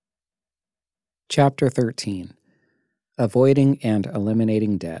Chapter 13. Avoiding and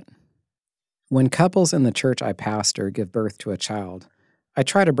Eliminating Debt. When couples in the church I pastor give birth to a child, I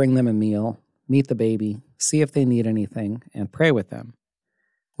try to bring them a meal, meet the baby, see if they need anything, and pray with them.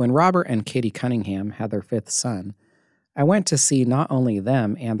 When Robert and Katy Cunningham had their fifth son, I went to see not only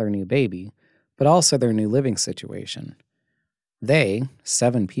them and their new baby, but also their new living situation. They,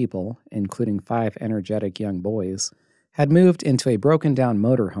 7 people, including 5 energetic young boys, had moved into a broken-down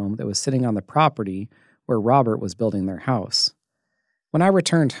motorhome that was sitting on the property where Robert was building their house. When I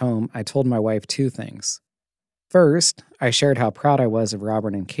returned home, I told my wife 2 things. First, I shared how proud I was of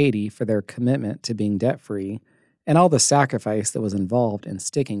Robert and Katy for their commitment to being debt-free and all the sacrifice that was involved in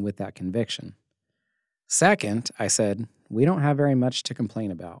sticking with that conviction. Second, I said, we don't have very much to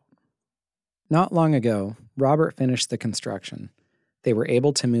complain about. Not long ago, Robert finished the construction. They were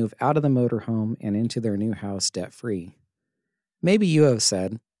able to move out of the motorhome and into their new house debt-free. Maybe you have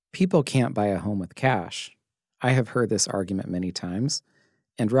said, people can't buy a home with cash. I have heard this argument many times,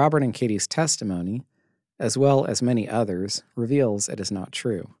 and Robert and Katy's testimony, as well as many others, reveals it is not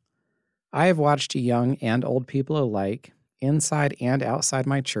true. I have watched young and old people alike, inside and outside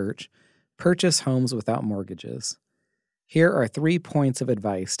my church, purchase homes without mortgages. Here are 3 points of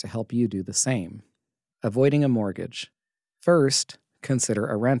advice to help you do the same. Avoiding a mortgage. First, consider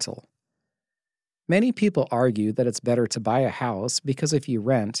a rental. Many people argue that it's better to buy a house because if you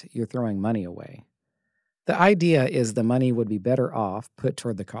rent, you're throwing money away. The idea is the money would be better off put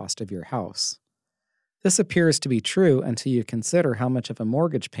toward the cost of your house. This appears to be true until you consider how much of a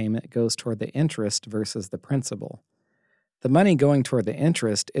mortgage payment goes toward the interest versus the principal. The money going toward the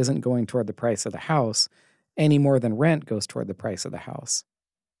interest isn't going toward the price of the house any more than rent goes toward the price of the house.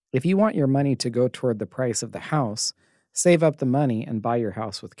 If you want your money to go toward the price of the house, save up the money and buy your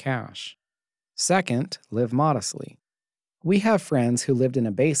house with cash. Second, live modestly. We have friends who lived in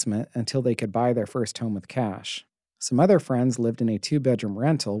a basement until they could buy their first home with cash. Some other friends lived in a 2-bedroom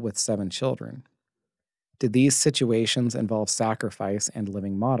rental with 7 children. Did these situations involve sacrifice and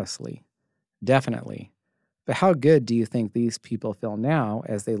living modestly? Definitely. But how good do you think these people feel now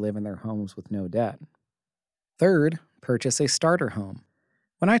as they live in their homes with no debt? Third, purchase a starter home.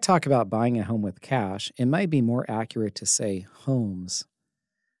 When I talk about buying a home with cash, it might be more accurate to say homes.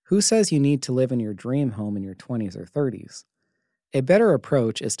 Who says you need to live in your dream home in your 20s or 30s? A better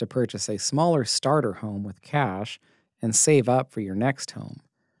approach is to purchase a smaller starter home with cash and save up for your next home.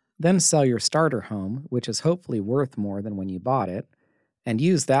 Then sell your starter home, which is hopefully worth more than when you bought it, and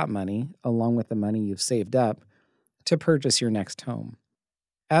use that money, along with the money you've saved up, to purchase your next home.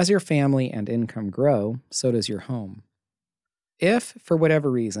 As your family and income grow, so does your home. If, for whatever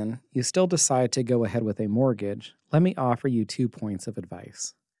reason, you still decide to go ahead with a mortgage, let me offer you 2 points of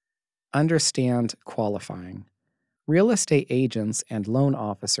advice. Understand qualifying. Real estate agents and loan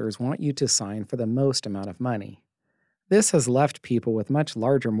officers want you to sign for the most amount of money. This has left people with much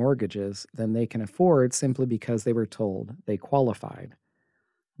larger mortgages than they can afford simply because they were told they qualified.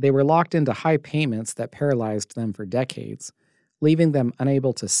 They were locked into high payments that paralyzed them for decades, leaving them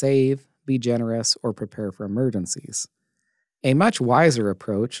unable to save, be generous, or prepare for emergencies. A much wiser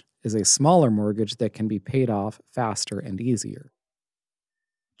approach is a smaller mortgage that can be paid off faster and easier.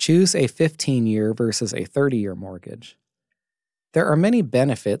 Choose a 15-year versus a 30-year mortgage. There are many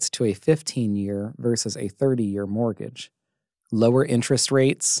benefits to a 15-year versus a 30-year mortgage. Lower interest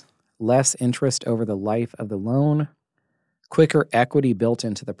rates, less interest over the life of the loan, quicker equity built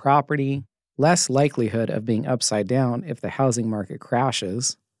into the property, less likelihood of being upside down if the housing market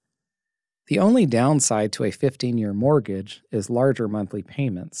crashes. The only downside to a 15-year mortgage is larger monthly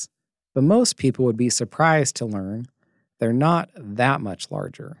payments, but most people would be surprised to learn they're not that much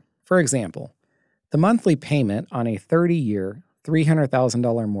larger. For example, the monthly payment on a 30-year,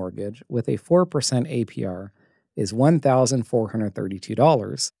 $300,000 mortgage with a 4% APR is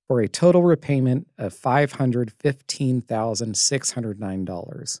 $1,432 for a total repayment of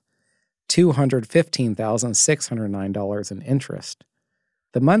 $515,609, $215,609 in interest.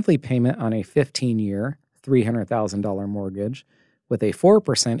 The monthly payment on a 15-year, $300,000 mortgage with a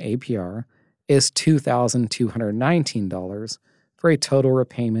 4% APR is $2,219 for a total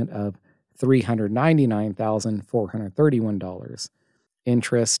repayment of $399,431,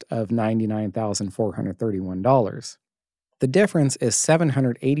 interest of $99,431. The difference is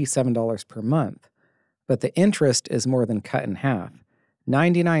 $787 per month, but the interest is more than cut in half,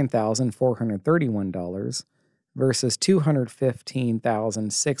 $99,431 versus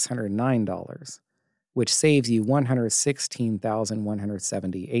 $215,609, which saves you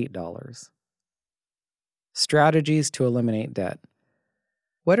 $116,178. Strategies to eliminate debt.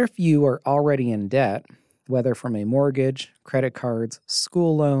 What if you are already in debt, whether from a mortgage, credit cards,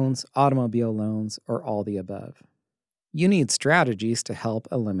 school loans, automobile loans, or all the above. You need strategies to help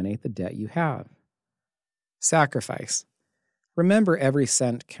eliminate the debt you have. Sacrifice. Remember, every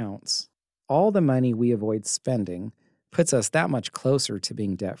cent counts. All the money we avoid spending puts us that much closer to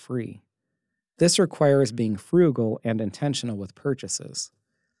being debt-free. This requires being frugal and intentional with purchases.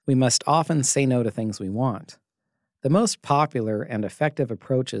 We must often say no to things we want. The most popular and effective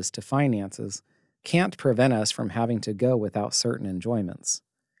approaches to finances can't prevent us from having to go without certain enjoyments.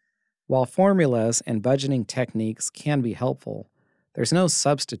 While formulas and budgeting techniques can be helpful, there's no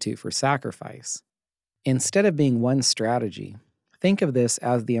substitute for sacrifice. Instead of being one strategy, think of this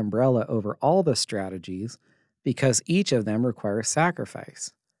as the umbrella over all the strategies because each of them requires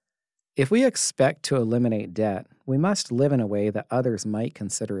sacrifice. If we expect to eliminate debt, we must live in a way that others might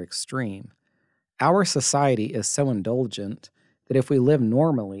consider extreme. Our society is so indulgent that if we live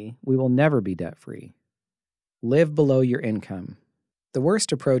normally, we will never be debt-free. Live below your income. The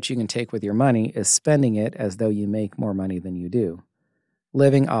worst approach you can take with your money is spending it as though you make more money than you do,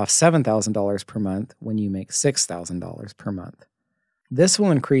 living off $7,000 per month when you make $6,000 per month. This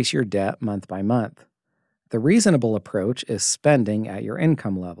will increase your debt month by month. The reasonable approach is spending at your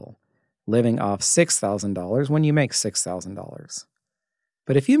income level, living off $6,000 when you make $6,000.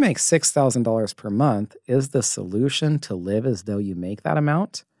 But if you make $6,000 per month, is the solution to live as though you make that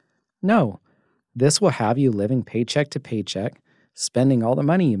amount? No. This will have you living paycheck to paycheck, spending all the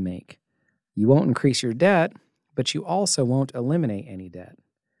money you make. You won't increase your debt, but you also won't eliminate any debt.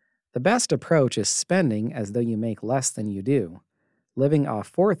 The best approach is spending as though you make less than you do, living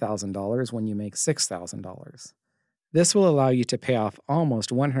off $4,000 when you make $6,000. This will allow you to pay off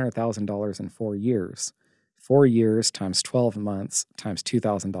almost $100,000 in 4 years. 4 years times 12 months times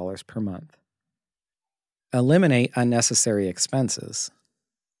 $2,000 per month. Eliminate unnecessary expenses.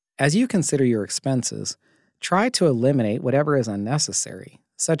 As you consider your expenses, try to eliminate whatever is unnecessary,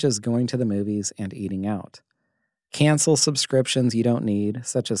 such as going to the movies and eating out. Cancel subscriptions you don't need,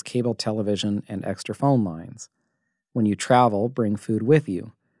 such as cable television and extra phone lines. When you travel, bring food with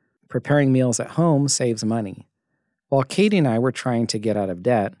you. Preparing meals at home saves money. While Katie and I were trying to get out of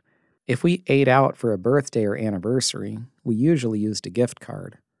debt, if we ate out for a birthday or anniversary, we usually used a gift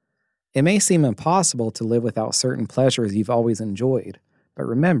card. It may seem impossible to live without certain pleasures you've always enjoyed, but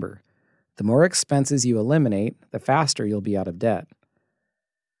remember, the more expenses you eliminate, the faster you'll be out of debt.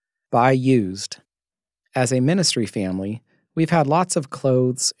 Buy used. As a ministry family, we've had lots of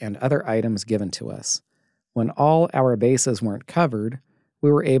clothes and other items given to us. When all our bases weren't covered,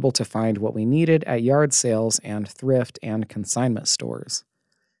 we were able to find what we needed at yard sales and thrift and consignment stores.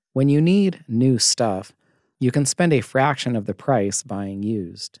 When you need new stuff, you can spend a fraction of the price buying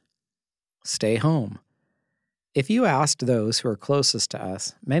used. Stay home. If you asked those who are closest to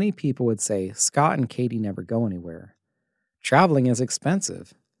us, many people would say Scott and Katie never go anywhere. Traveling is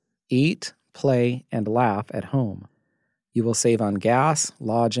expensive. Eat, play, and laugh at home. You will save on gas,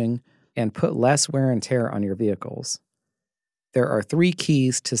 lodging, and put less wear and tear on your vehicles. There are 3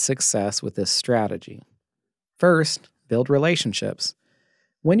 keys to success with this strategy. First, build relationships.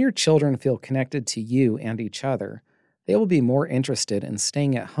 When your children feel connected to you and each other, they will be more interested in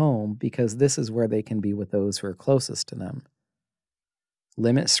staying at home because this is where they can be with those who are closest to them.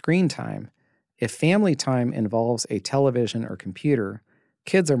 Limit screen time. If family time involves a television or computer,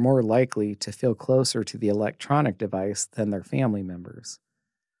 kids are more likely to feel closer to the electronic device than their family members.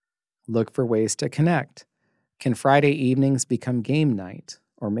 Look for ways to connect. Can Friday evenings become game night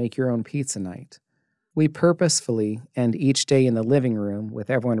or make your own pizza night? We purposefully end each day in the living room with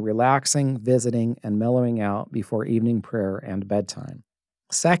everyone relaxing, visiting, and mellowing out before evening prayer and bedtime.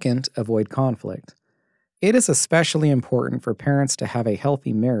 Second, avoid conflict. It is especially important for parents to have a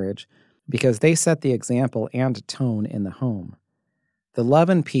healthy marriage because they set the example and tone in the home. The love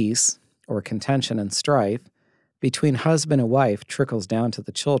and peace, or contention and strife, between husband and wife trickles down to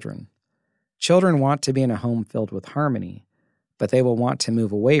the children. Children want to be in a home filled with harmony, but they will want to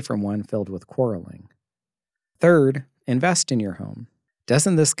move away from one filled with quarreling. Third, invest in your home.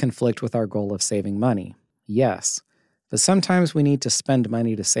 Doesn't this conflict with our goal of saving money? Yes, but sometimes we need to spend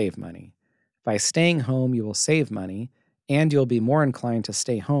money to save money. By staying home, you will save money, and you'll be more inclined to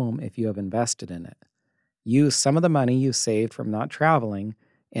stay home if you have invested in it. Use some of the money you saved from not traveling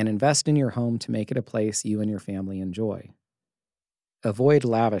and invest in your home to make it a place you and your family enjoy. Avoid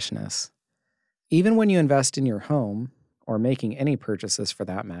lavishness. Even when you invest in your home, or making any purchases for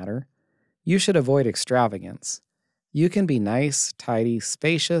that matter, you should avoid extravagance. You can be nice, tidy,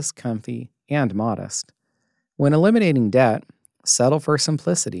 spacious, comfy, and modest. When eliminating debt, settle for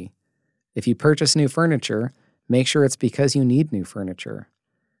simplicity. If you purchase new furniture, make sure it's because you need new furniture.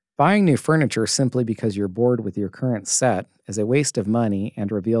 Buying new furniture simply because you're bored with your current set is a waste of money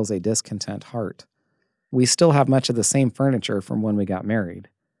and reveals a discontent heart. We still have much of the same furniture from when we got married.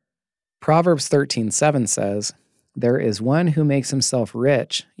 Proverbs 13:7 says, "There is one who makes himself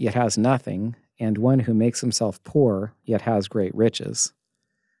rich, yet has nothing, and one who makes himself poor, yet has great riches."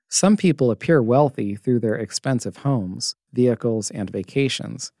 Some people appear wealthy through their expensive homes, vehicles, and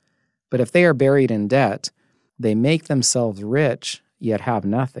vacations, but if they are buried in debt, they make themselves rich, yet have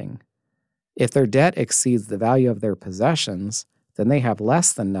nothing. If their debt exceeds the value of their possessions, then they have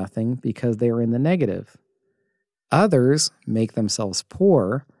less than nothing because they are in the negative. Others make themselves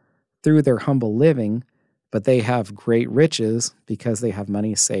poor through their humble living, but they have great riches because they have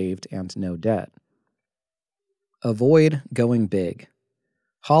money saved and no debt. Avoid going big.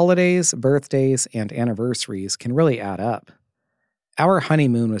 Holidays, birthdays, and anniversaries can really add up. Our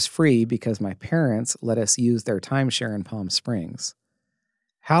honeymoon was free because my parents let us use their timeshare in Palm Springs.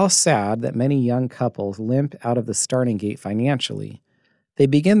 How sad that many young couples limp out of the starting gate financially. They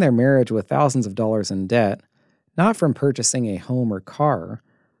begin their marriage with thousands of dollars in debt, not from purchasing a home or car,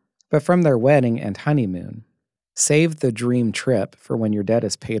 but from their wedding and honeymoon. Save the dream trip for when your debt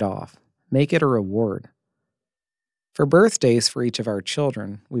is paid off. Make it a reward. For birthdays for each of our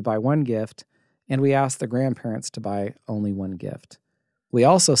children, we buy one gift, and we ask the grandparents to buy only one gift. We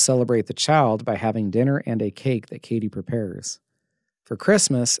also celebrate the child by having dinner and a cake that Katie prepares. For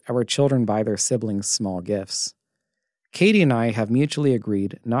Christmas, our children buy their siblings small gifts. Katie and I have mutually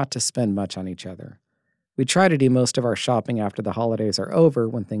agreed not to spend much on each other. We try to do most of our shopping after the holidays are over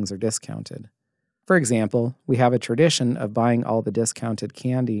when things are discounted. For example, we have a tradition of buying all the discounted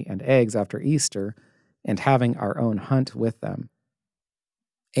candy and eggs after Easter and having our own hunt with them.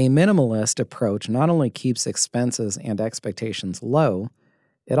 A minimalist approach not only keeps expenses and expectations low,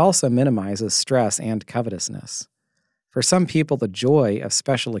 it also minimizes stress and covetousness. For some people, the joy of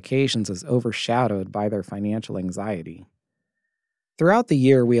special occasions is overshadowed by their financial anxiety. Throughout the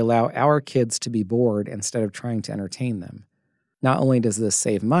year, we allow our kids to be bored instead of trying to entertain them. Not only does this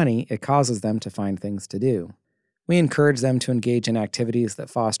save money, it causes them to find things to do. We encourage them to engage in activities that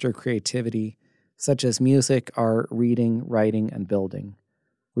foster creativity, such as music, art, reading, writing, and building.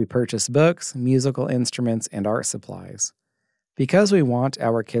 We purchase books, musical instruments, and art supplies. Because we want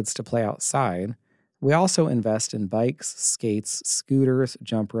our kids to play outside, we also invest in bikes, skates, scooters,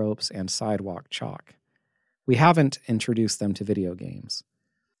 jump ropes, and sidewalk chalk. We haven't introduced them to video games.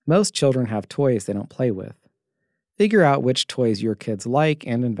 Most children have toys they don't play with. Figure out which toys your kids like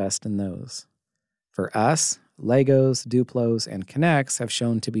and invest in those. For us, Legos, Duplos, and Connects have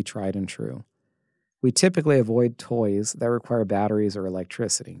shown to be tried and true. We typically avoid toys that require batteries or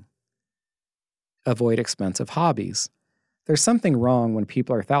electricity. Avoid expensive hobbies. There's something wrong when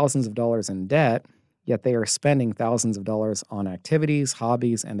people are thousands of dollars in debt, yet they are spending thousands of dollars on activities,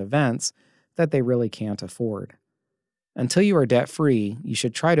 hobbies, and events that they really can't afford. Until you are debt-free, you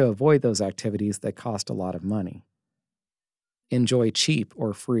should try to avoid those activities that cost a lot of money. Enjoy cheap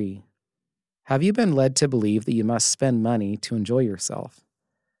or free. Have you been led to believe that you must spend money to enjoy yourself?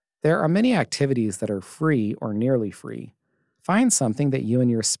 There are many activities that are free or nearly free. Find something that you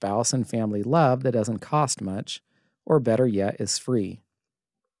and your spouse and family love that doesn't cost much, or better yet, is free.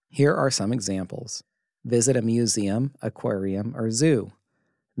 Here are some examples. Visit a museum, aquarium, or zoo.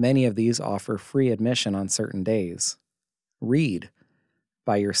 Many of these offer free admission on certain days. Read.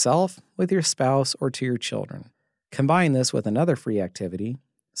 By yourself, with your spouse, or to your children. Combine this with another free activity,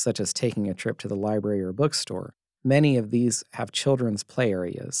 such as taking a trip to the library or bookstore. Many of these have children's play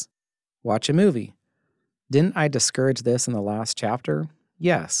areas. Watch a movie. Didn't I discourage this in the last chapter?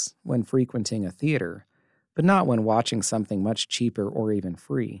 Yes, when frequenting a theater, but not when watching something much cheaper or even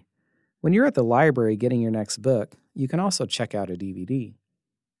free. When you're at the library getting your next book, you can also check out a DVD.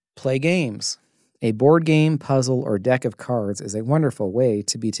 Play games. A board game, puzzle, or deck of cards is a wonderful way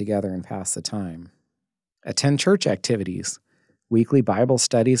to be together and pass the time. Attend church activities. Weekly Bible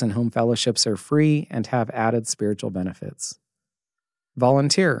studies and home fellowships are free and have added spiritual benefits.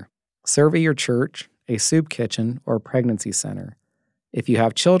 Volunteer. Serve at your church, a soup kitchen, or pregnancy center. If you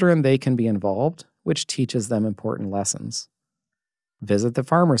have children, they can be involved, which teaches them important lessons. Visit the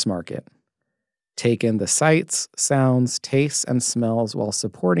farmer's market. Take in the sights, sounds, tastes, and smells while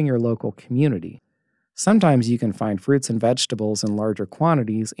supporting your local community. Sometimes you can find fruits and vegetables in larger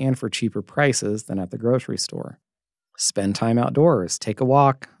quantities and for cheaper prices than at the grocery store. Spend time outdoors. Take a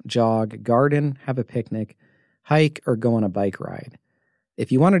walk, jog, garden, have a picnic, hike, or go on a bike ride.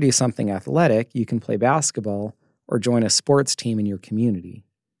 If you want to do something athletic, you can play basketball or join a sports team in your community.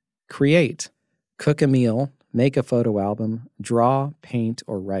 Create. Cook a meal, make a photo album, draw, paint,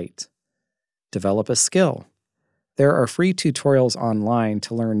 or write. Develop a skill. There are free tutorials online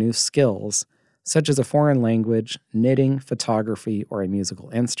to learn new skills, such as a foreign language, knitting, photography, or a musical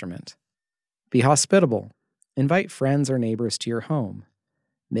instrument. Be hospitable. Invite friends or neighbors to your home.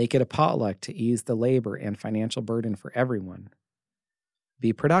 Make it a potluck to ease the labor and financial burden for everyone.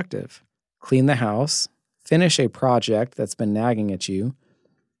 Be productive. Clean the house, finish a project that's been nagging at you,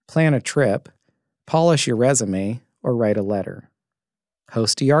 plan a trip, polish your resume, or write a letter.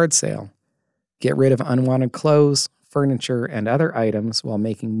 Host a yard sale. Get rid of unwanted clothes, furniture, and other items while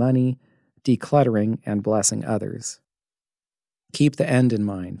making money, decluttering, and blessing others. Keep the end in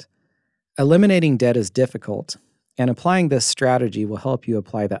mind. Eliminating debt is difficult, and applying this strategy will help you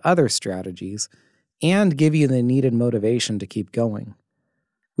apply the other strategies and give you the needed motivation to keep going.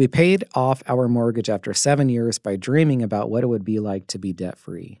 We paid off our mortgage after 7 years by dreaming about what it would be like to be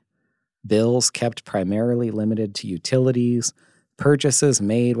debt-free. Bills kept primarily limited to utilities, purchases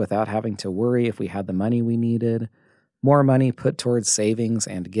made without having to worry if we had the money we needed, more money put towards savings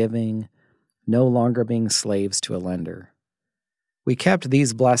and giving, no longer being slaves to a lender. We kept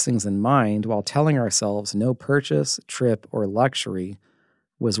these blessings in mind while telling ourselves no purchase, trip, or luxury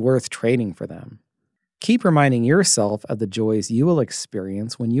was worth trading for them. Keep reminding yourself of the joys you will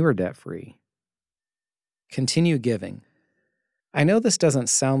experience when you are debt-free. Continue giving. I know this doesn't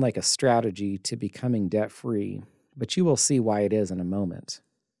sound like a strategy to becoming debt-free, but you will see why it is in a moment.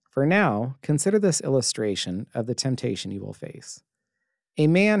 For now, consider this illustration of the temptation you will face. A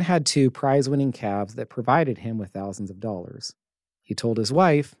man had 2 prize-winning calves that provided him with thousands of dollars. He told his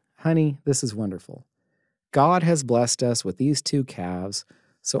wife, "Honey, this is wonderful. God has blessed us with these 2 calves,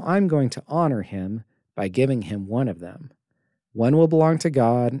 so I'm going to honor him by giving him one of them. One will belong to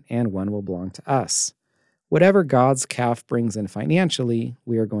God, and one will belong to us. Whatever God's calf brings in financially,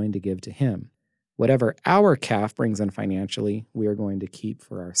 we are going to give to him. Whatever our calf brings in financially, we are going to keep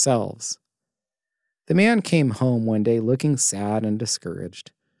for ourselves." The man came home one day looking sad and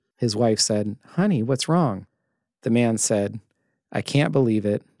discouraged. His wife said, "Honey, what's wrong?" The man said, "I can't believe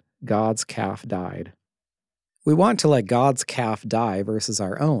it. God's calf died." We want to let God's calf die versus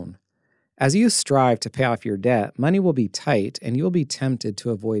our own. As you strive to pay off your debt, money will be tight and you will be tempted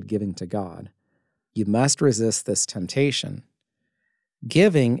to avoid giving to God. You must resist this temptation.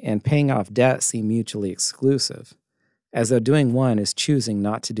 Giving and paying off debt seem mutually exclusive, as though doing one is choosing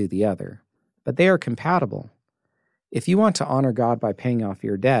not to do the other, but they are compatible. If you want to honor God by paying off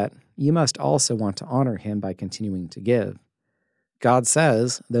your debt, you must also want to honor him by continuing to give. God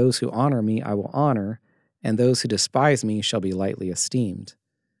says, "Those who honor me I will honor, and those who despise me shall be lightly esteemed."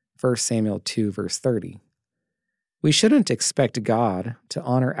 1 Samuel 2, verse 30. We shouldn't expect God to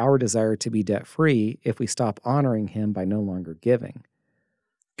honor our desire to be debt-free if we stop honoring him by no longer giving.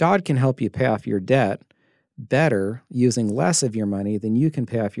 God can help you pay off your debt better using less of your money than you can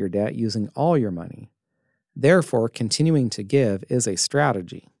pay off your debt using all your money. Therefore, continuing to give is a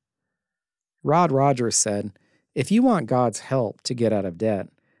strategy. Rod Rogers said, "If you want God's help to get out of debt,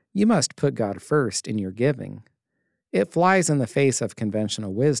 you must put God first in your giving." It flies in the face of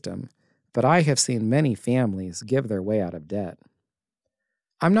conventional wisdom, but I have seen many families give their way out of debt.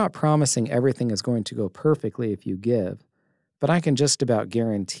 I'm not promising everything is going to go perfectly if you give, but I can just about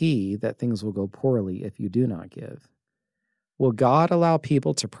guarantee that things will go poorly if you do not give. Will God allow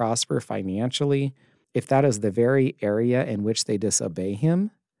people to prosper financially if that is the very area in which they disobey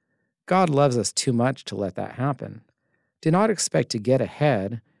him? God loves us too much to let that happen. Do not expect to get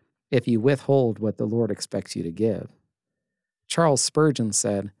ahead if you withhold what the Lord expects you to give. Charles Spurgeon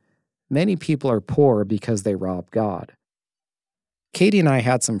said, "Many people are poor because they rob God." Katie and I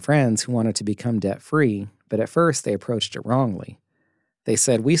had some friends who wanted to become debt-free, but at first they approached it wrongly. They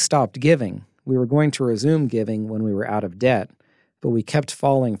said, "We stopped giving. We were going to resume giving when we were out of debt, but we kept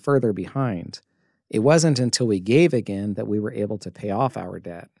falling further behind. It wasn't until we gave again that we were able to pay off our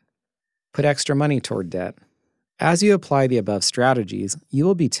debt." Put extra money toward debt. As you apply the above strategies, you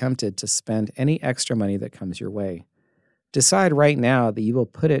will be tempted to spend any extra money that comes your way. Decide right now that you will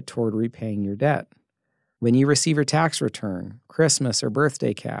put it toward repaying your debt. When you receive your tax return, Christmas or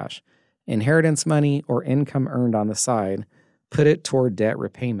birthday cash, inheritance money, or income earned on the side, put it toward debt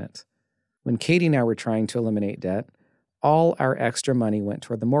repayment. When Katie and I were trying to eliminate debt, all our extra money went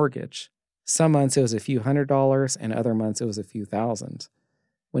toward the mortgage. Some months it was a few $100s, and other months it was a few thousand.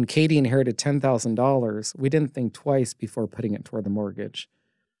 When Katie inherited $10,000, we didn't think twice before putting it toward the mortgage.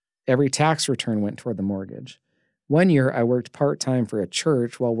 Every tax return went toward the mortgage. One year, I worked part-time for a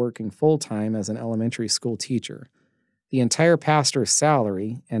church while working full-time as an elementary school teacher. The entire pastor's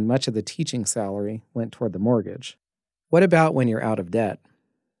salary and much of the teaching salary went toward the mortgage. What about when you're out of debt?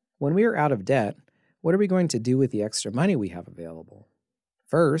 When we are out of debt, what are we going to do with the extra money we have available?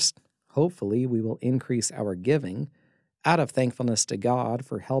 First, Hopefully, we will increase our giving out of thankfulness to God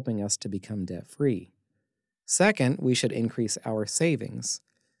for helping us to become debt-free. Second, we should increase our savings.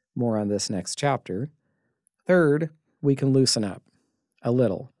 More on this next chapter. Third, we can loosen up a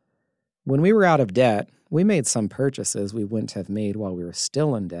little. When we were out of debt, we made some purchases we wouldn't have made while we were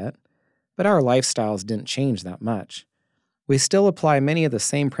still in debt, but our lifestyles didn't change that much. We still apply many of the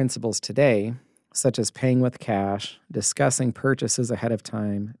same principles today, such as paying with cash, discussing purchases ahead of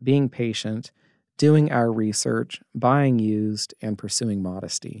time, being patient, doing our research, buying used, and pursuing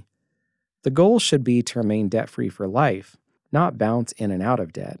modesty. The goal should be to remain debt-free for life, not bounce in and out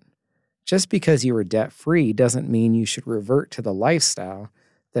of debt. Just because you were debt-free doesn't mean you should revert to the lifestyle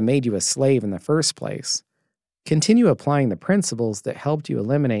that made you a slave in the first place. Continue applying the principles that helped you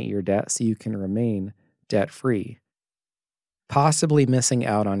eliminate your debt so you can remain debt-free. Possibly missing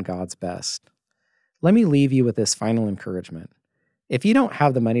out on God's best. Let me leave you with this final encouragement. If you don't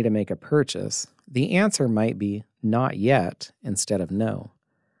have the money to make a purchase, the answer might be not yet instead of no.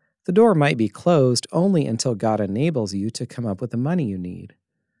 The door might be closed only until God enables you to come up with the money you need.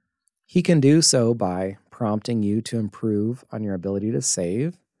 He can do so by prompting you to improve on your ability to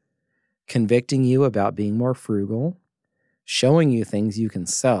save, convicting you about being more frugal, showing you things you can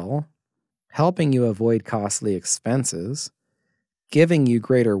sell, helping you avoid costly expenses, giving you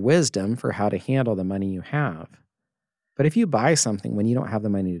greater wisdom for how to handle the money you have. But if you buy something when you don't have the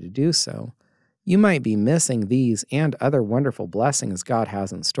money to do so, you might be missing these and other wonderful blessings God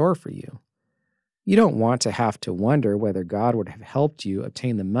has in store for you. You don't want to have to wonder whether God would have helped you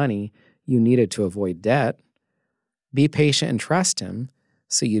obtain the money you needed to avoid debt. Be patient and trust Him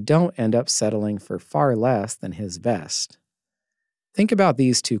so you don't end up settling for far less than His best. Think about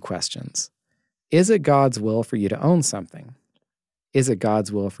these two questions. Is it God's will for you to own something? Is it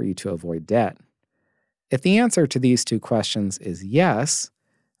God's will for you to avoid debt? If the answer to these two questions is yes,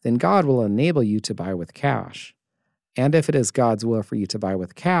 then God will enable you to buy with cash. And if it is God's will for you to buy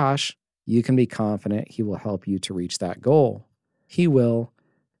with cash, you can be confident He will help you to reach that goal. He will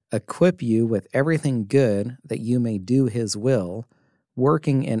equip you with everything good that you may do His will,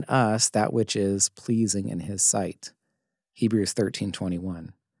 working in us that which is pleasing in His sight. Hebrews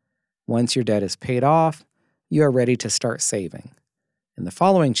 13:21. Once your debt is paid off, you are ready to start saving. In the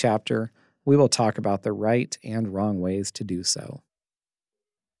following chapter, we will talk about the right and wrong ways to do so.